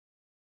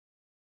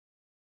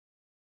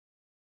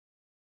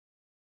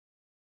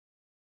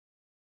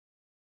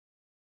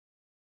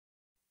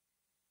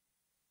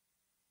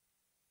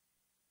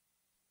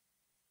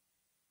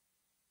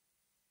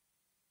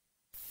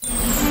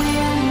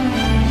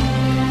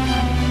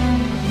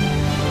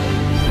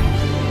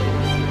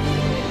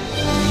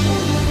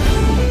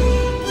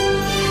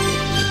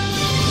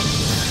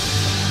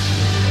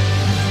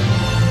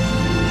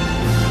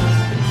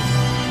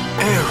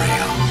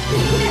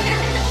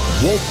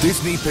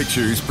Disney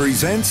Pictures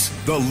presents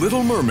The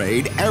Little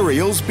Mermaid,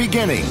 Ariel's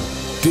Beginning.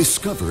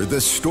 Discover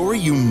the story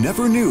you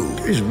never knew.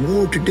 There's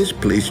more to this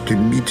place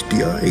than meets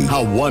the eye.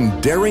 How one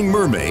daring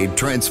mermaid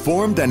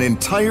transformed an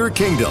entire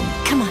kingdom.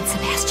 Come on,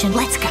 Sebastian,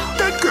 let's go.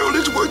 That girl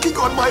is working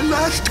on my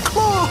last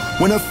claw.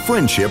 When a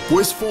friendship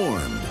was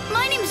formed.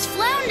 My name's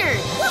Flounder.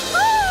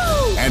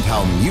 Woohoo! And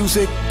how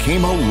music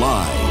came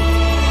alive.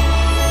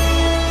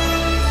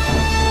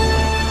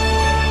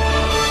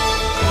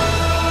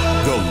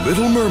 The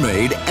Little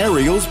Mermaid,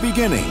 Ariel's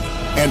Beginning.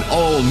 An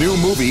all-new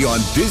movie on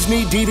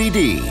Disney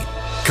DVD.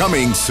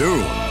 Coming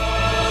soon.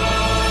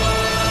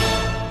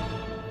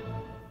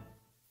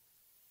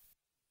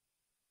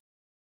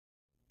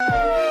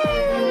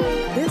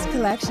 This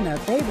collection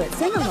of favorite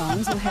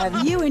sing-alongs will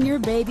have you and your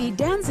baby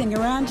dancing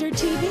around your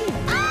TV.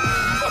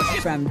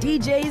 From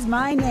DJ's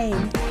My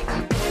Name.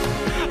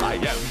 I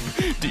am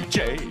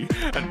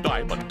DJ, and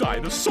I'm a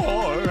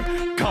dinosaur.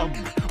 Come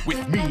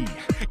with me,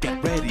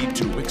 get ready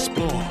to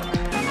explore.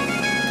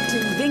 To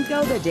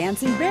Vinko the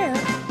Dancing Bear.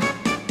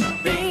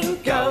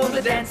 Vinko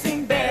the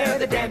dancing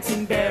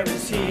bear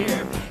is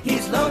here.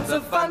 He's loads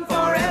of fun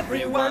for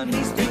everyone.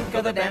 He's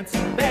Vinko the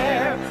dancing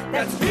bear.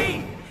 That's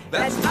V,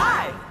 that's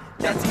I,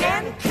 that's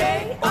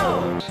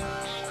N-K-O.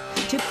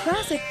 To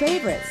classic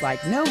favorites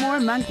like No More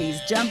Monkeys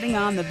Jumping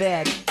on the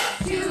Bed.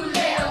 Two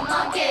little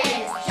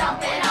monkeys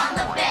jumping on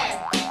the bed.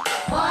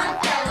 One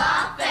fell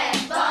off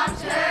and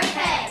bumped her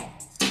head.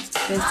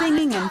 The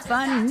singing and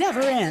fun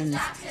never ends.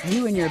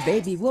 You and your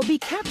baby will be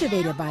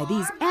captivated by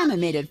these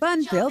animated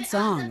fun-filled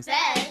songs.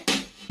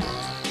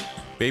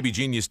 Baby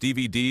Genius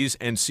DVDs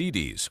and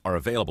CDs are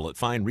available at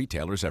fine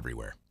retailers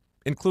everywhere,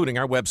 including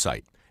our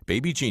website,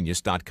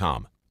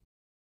 babygenius.com.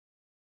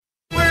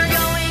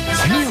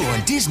 New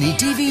on Disney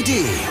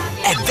DVD,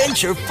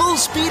 Adventure Full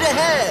Speed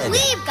Ahead.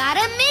 We've got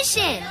a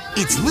mission.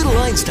 It's Little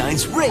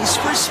Einsteins Race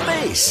for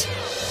Space.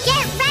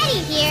 Get ready,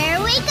 here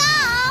we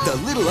go. The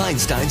Little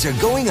Einsteins are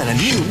going on a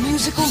new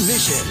musical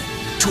mission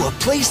to a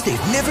place they've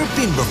never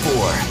been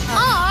before.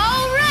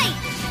 All right.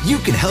 You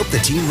can help the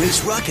team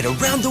race rocket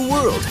around the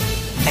world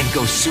and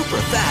go super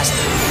fast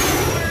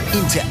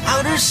into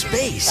outer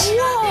space.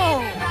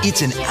 Whoa.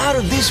 It's an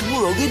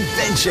out-of-this-world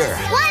adventure.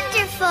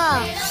 Wonderful.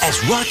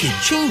 As Rocket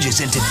changes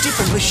into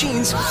different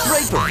machines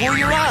right before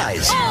your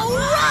eyes. All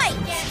right.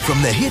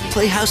 From the hit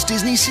Playhouse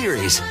Disney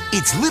series,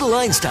 it's Little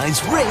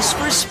Einstein's Race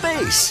for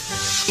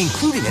Space,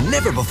 including a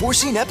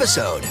never-before-seen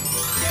episode.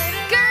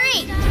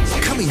 Great.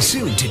 Coming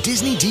soon to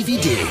Disney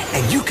DVD,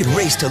 and you can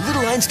race to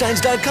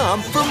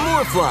littleeinsteins.com for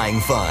more flying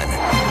fun.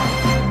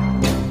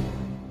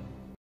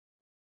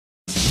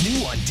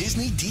 New on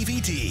Disney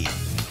DVD.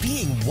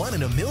 Being 1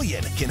 in a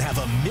million can have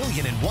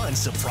 1,000,001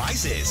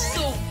 surprises.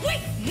 So wait,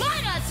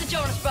 my nuts, the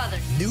Jonas Brothers.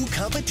 New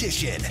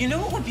competition. You know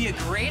what would be a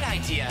great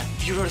idea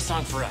if you wrote a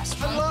song for us?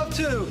 I'd love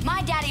to.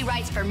 My daddy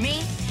writes for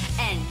me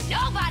and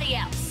nobody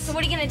else. So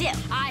what are you gonna do?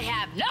 I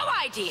have no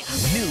idea.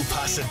 New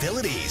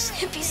possibilities.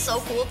 It'd be so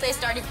cool if they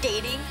started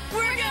dating.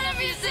 We're gonna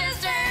be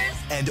sisters.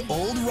 And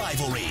old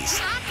rivalries.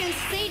 I can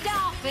see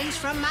dolphins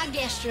from my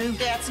guest room.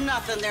 That's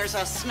nothing. There's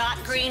a snot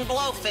green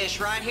blowfish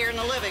right here in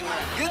the living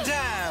room. Good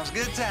times,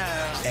 good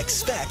times.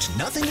 Expect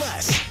nothing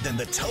less than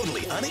the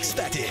totally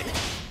unexpected.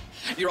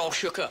 You're all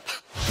shook up.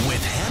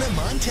 With Hannah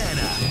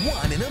Montana,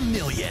 1 in a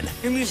million.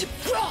 Your music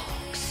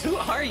rocks. Who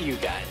are you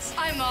guys?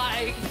 I'm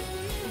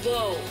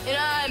Milo. And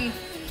I'm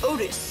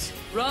Otis.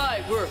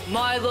 Right, we're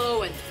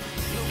Milo and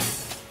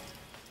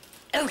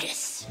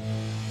Otis.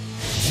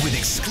 With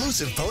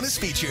exclusive bonus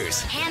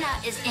features. Hannah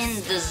is in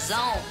the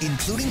zone.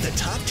 Including the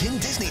top 10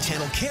 Disney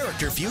Channel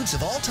character feuds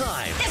of all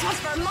time. This one's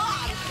for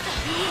Mom.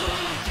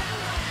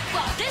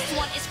 Well, this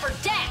one is for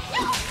Dad.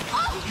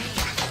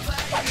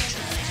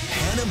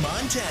 Hannah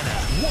Montana,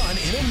 1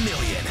 in a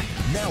million.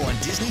 Now on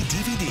Disney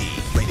DVD.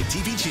 Rated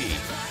TVG.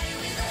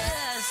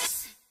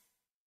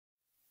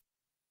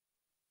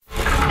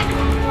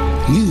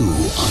 New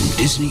on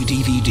Disney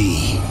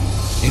DVD.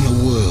 In a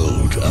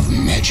world of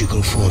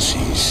magical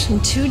forces. In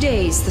 2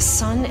 days, the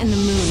sun and the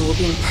moon will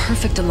be in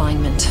perfect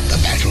alignment. The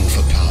battle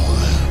for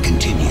power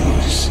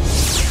continues.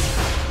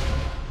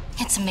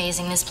 It's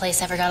amazing this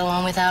place ever got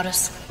along without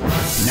us.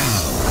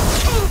 Now,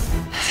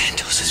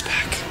 Thanatos is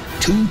back.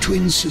 2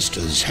 twin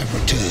sisters have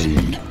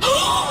returned.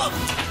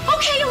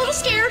 Okay, a little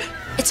scared.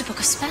 It's a book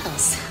of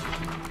spells.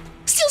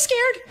 Still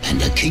scared.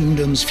 And a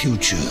kingdom's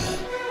future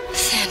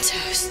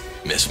Thanatos.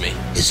 Miss me?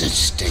 is at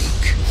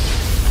stake.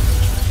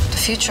 The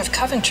future of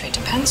Coventry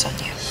depends on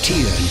you.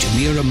 Tia and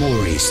Tamira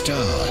Mori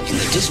star in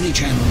the Disney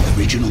Channel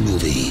original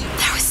movie.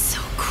 That was so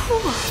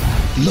cool.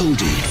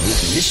 Loaded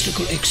with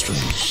mystical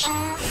extras,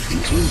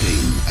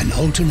 including an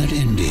alternate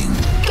ending.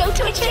 Go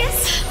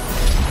Twitches.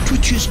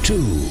 Twitches 2.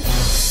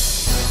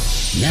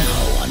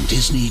 Now on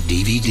Disney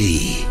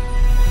DVD.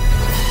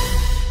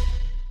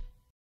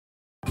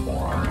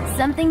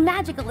 Something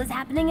magical is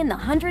happening in the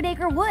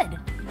 100-Acre Wood.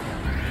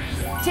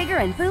 Tigger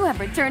and Pooh have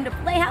returned to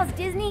Playhouse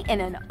Disney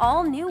in an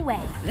all-new way.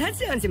 That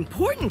sounds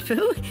important,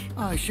 Pooh.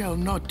 I shall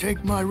not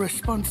take my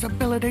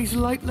responsibilities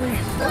lightly.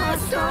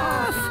 Blast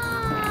off!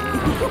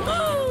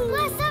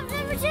 Blast off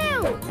number 2!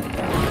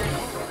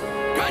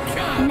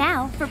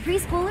 Now, for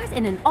preschoolers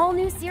in an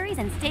all-new series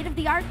and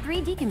state-of-the-art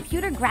 3D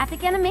computer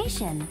graphic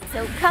animation.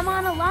 So come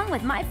on along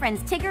with my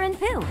friends Tigger and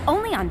Pooh,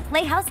 only on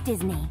Playhouse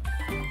Disney.